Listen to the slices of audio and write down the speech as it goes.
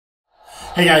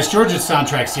Hey guys, George at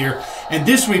SoundTraxx here, and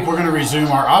this week we're going to resume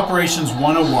our Operations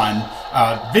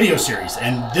 101 video series.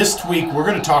 And this week we're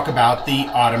going to talk about the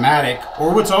automatic,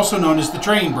 or what's also known as the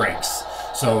train brakes.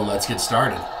 So let's get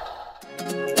started.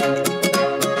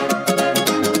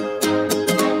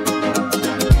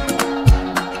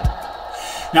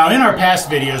 Now, in our past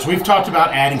videos, we've talked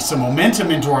about adding some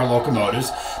momentum into our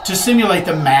locomotives to simulate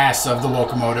the mass of the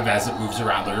locomotive as it moves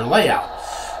around their layout.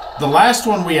 The last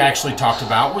one we actually talked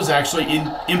about was actually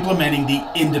implementing the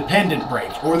independent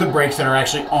brake, or the brakes that are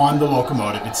actually on the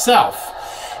locomotive itself.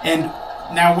 And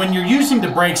now when you're using the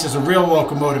brakes as a real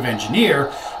locomotive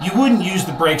engineer, you wouldn't use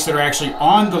the brakes that are actually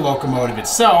on the locomotive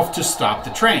itself to stop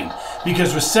the train,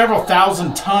 because with several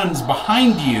thousand tons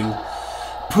behind you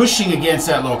pushing against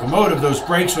that locomotive, those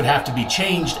brakes would have to be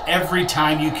changed every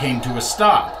time you came to a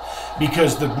stop,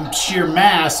 because the sheer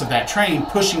mass of that train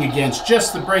pushing against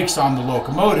just the brakes on the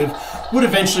locomotive would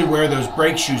eventually wear those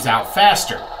brake shoes out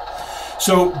faster.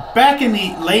 So back in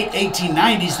the late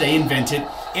 1890s, they invented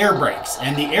air brakes,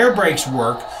 and the air brakes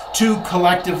work to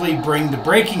collectively bring the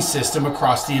braking system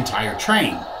across the entire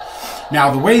train.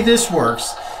 Now, the way this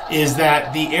works is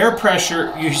that the air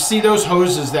pressure, you see those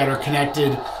hoses that are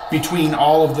connected between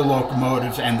all of the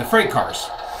locomotives and the freight cars.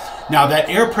 Now, that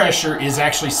air pressure is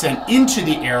actually sent into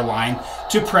the airline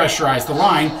to pressurize the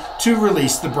line to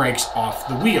release the brakes off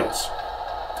the wheels.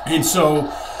 And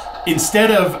so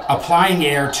instead of applying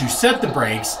air to set the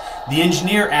brakes, the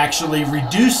engineer actually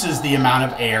reduces the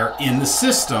amount of air in the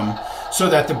system so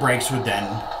that the brakes would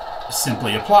then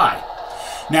simply apply.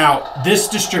 Now, this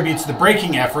distributes the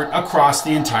braking effort across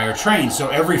the entire train. So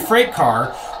every freight car,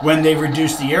 when they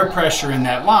reduce the air pressure in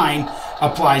that line,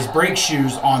 applies brake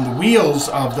shoes on the wheels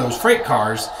of those freight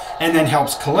cars and then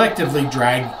helps collectively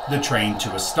drag the train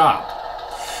to a stop.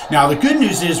 Now, the good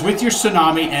news is with your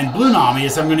Tsunami and Bluenami,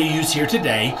 as I'm going to use here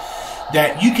today,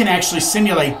 that you can actually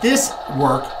simulate this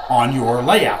work on your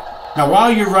layout. Now,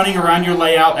 while you're running around your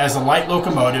layout as a light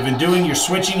locomotive and doing your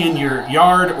switching in your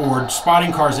yard or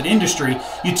spotting cars at industry,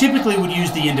 you typically would use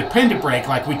the independent brake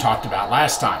like we talked about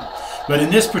last time. But in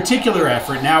this particular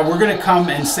effort, now we're going to come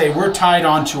and say we're tied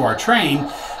onto our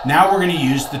train. Now we're going to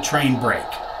use the train brake.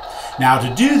 Now,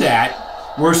 to do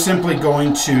that, we're simply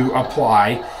going to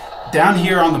apply, down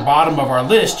here on the bottom of our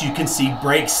list, you can see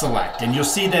brake select, and you'll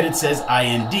see that it says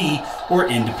IND, or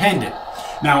independent.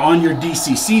 Now, on your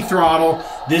DCC throttle,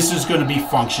 this is going to be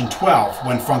function 12.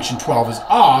 When function 12 is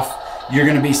off, you're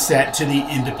going to be set to the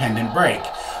independent brake.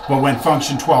 But when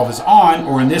function 12 is on,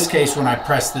 or in this case, when I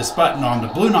press this button on the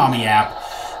Bluenami app,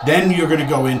 then you're going to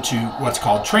go into what's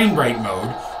called train brake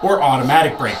mode, or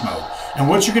automatic brake mode. And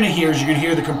what you're going to hear is you're going to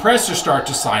hear the compressor start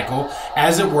to cycle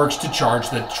as it works to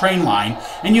charge the train line,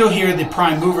 and you'll hear the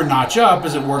prime mover notch up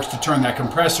as it works to turn that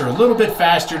compressor a little bit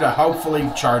faster to hopefully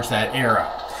charge that air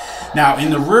up. Now, in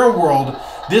the real world,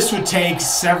 this would take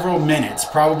several minutes,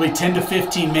 probably 10 to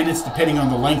 15 minutes, depending on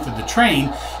the length of the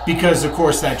train, because, of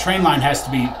course, that train line has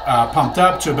to be pumped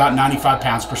up to about 95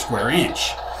 pounds per square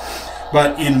inch.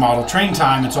 But in model train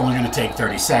time, it's only going to take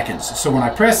 30 seconds. So when I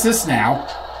press this now,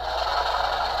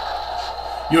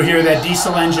 you'll hear that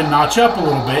diesel engine notch up a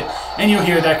little bit, and you'll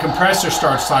hear that compressor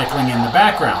start cycling in the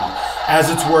background as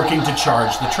it's working to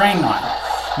charge the train line.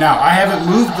 Now, I haven't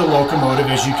moved the locomotive,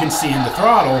 as you can see in the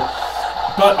throttle,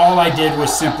 but all I did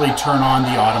was simply turn on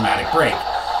the automatic brake.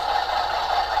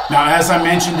 Now, as I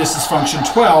mentioned, this is function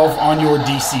 12 on your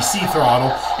DCC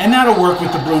throttle, and that'll work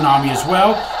with the Bluenami as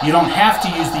well. You don't have to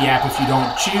use the app if you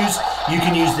don't choose. You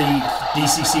can use the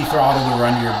DCC throttle to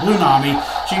run your Bluenami,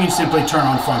 so you can simply turn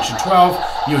on function 12.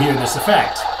 You'll hear this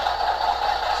effect.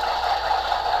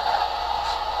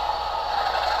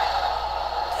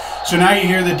 So now you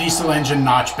hear the diesel engine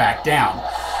notch back down.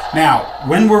 Now,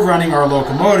 when we're running our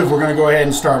locomotive, we're going to go ahead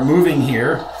and start moving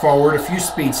here forward a few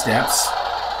speed steps.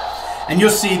 And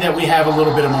you'll see that we have a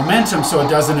little bit of momentum, so it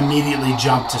doesn't immediately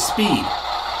jump to speed.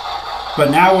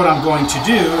 But now what I'm going to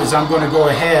do is I'm going to go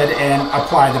ahead and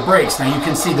apply the brakes. Now you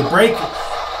can see the brake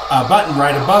button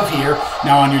right above here.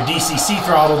 Now on your DCC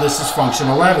throttle, this is function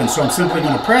 11. So I'm simply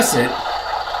going to press it.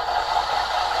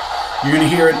 You're going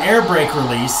to hear an air brake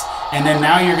release. And then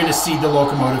now you're going to see the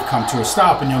locomotive come to a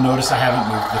stop, and you'll notice I haven't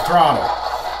moved the throttle.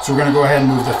 So we're going to go ahead and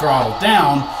move the throttle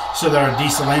down so that our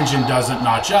diesel engine doesn't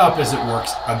notch up as it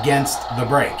works against the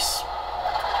brakes.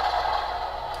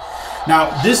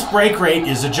 Now, this brake rate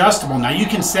is adjustable. Now, you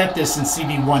can set this in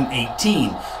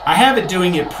CV118. I have it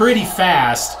doing it pretty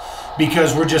fast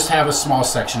because we just have a small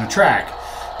section of track.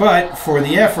 But for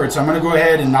the efforts, I'm going to go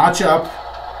ahead and notch up.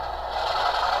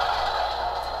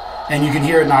 And you can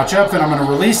hear it notch up. Then I'm going to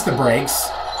release the brakes.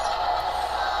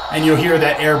 And you'll hear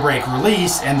that air brake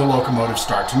release and the locomotive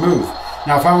start to move.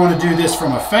 Now if I want to do this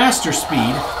from a faster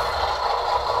speed,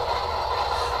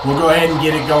 we'll go ahead and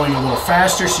get it going a little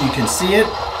faster so you can see it.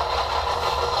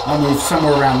 I'll move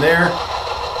somewhere around there.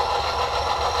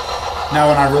 Now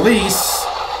when I release,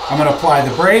 I'm going to apply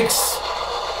the brakes.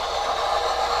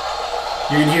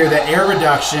 You can hear the air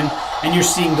reduction, and you're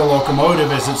seeing the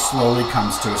locomotive as it slowly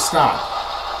comes to a stop.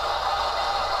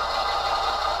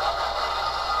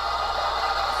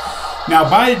 Now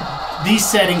by these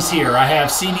settings here, I have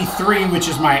CV3, which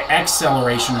is my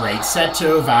acceleration rate, set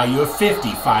to a value of 50.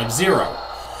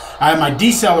 I have my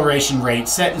deceleration rate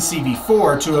set in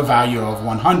CV4 to a value of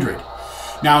 100.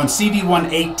 Now in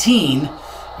CV118,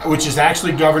 which is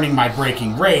actually governing my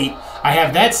braking rate, I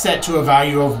have that set to a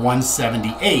value of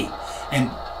 178. And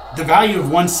the value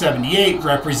of 178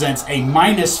 represents a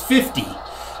minus 50.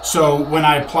 So when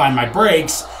I apply my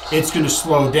brakes, it's going to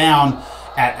slow down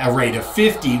at a rate of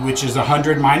 50, which is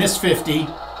 100 minus 50,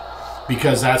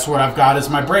 because that's what I've got as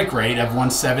my brake rate of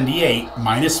 178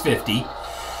 minus 50.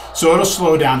 So it'll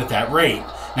slow down at that rate.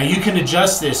 Now you can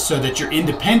adjust this so that your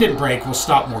independent brake will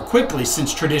stop more quickly,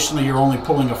 since traditionally you're only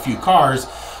pulling a few cars,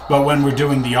 but when we're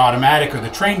doing the automatic or the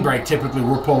train brake, typically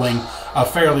we're pulling a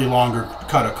fairly longer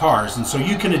cut of cars. And so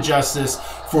you can adjust this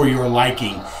for your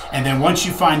liking. And then once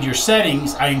you find your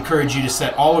settings, I encourage you to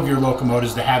set all of your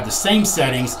locomotives to have the same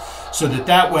settings, so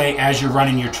that way as you're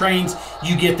running your trains,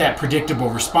 you get that predictable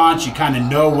response. You kind of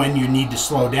know when you need to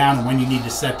slow down and when you need to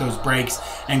set those brakes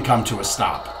and come to a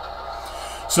stop.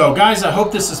 So guys, I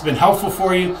hope this has been helpful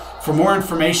for you. For more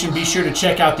information, be sure to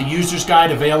check out the user's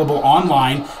guide available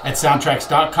online at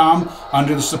SoundTraxx.com.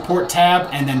 Under the support tab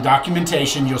and then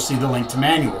documentation, you'll see the link to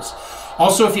manuals.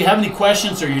 Also, if you have any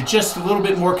questions or you're just a little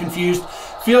bit more confused,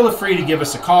 feel free to give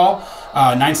us a call,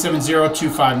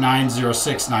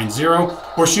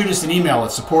 970-259-0690, or shoot us an email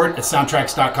at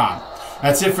support@SoundTraxx.com.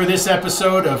 That's it for this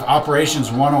episode of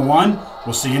Operations 101.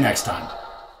 We'll see you next time.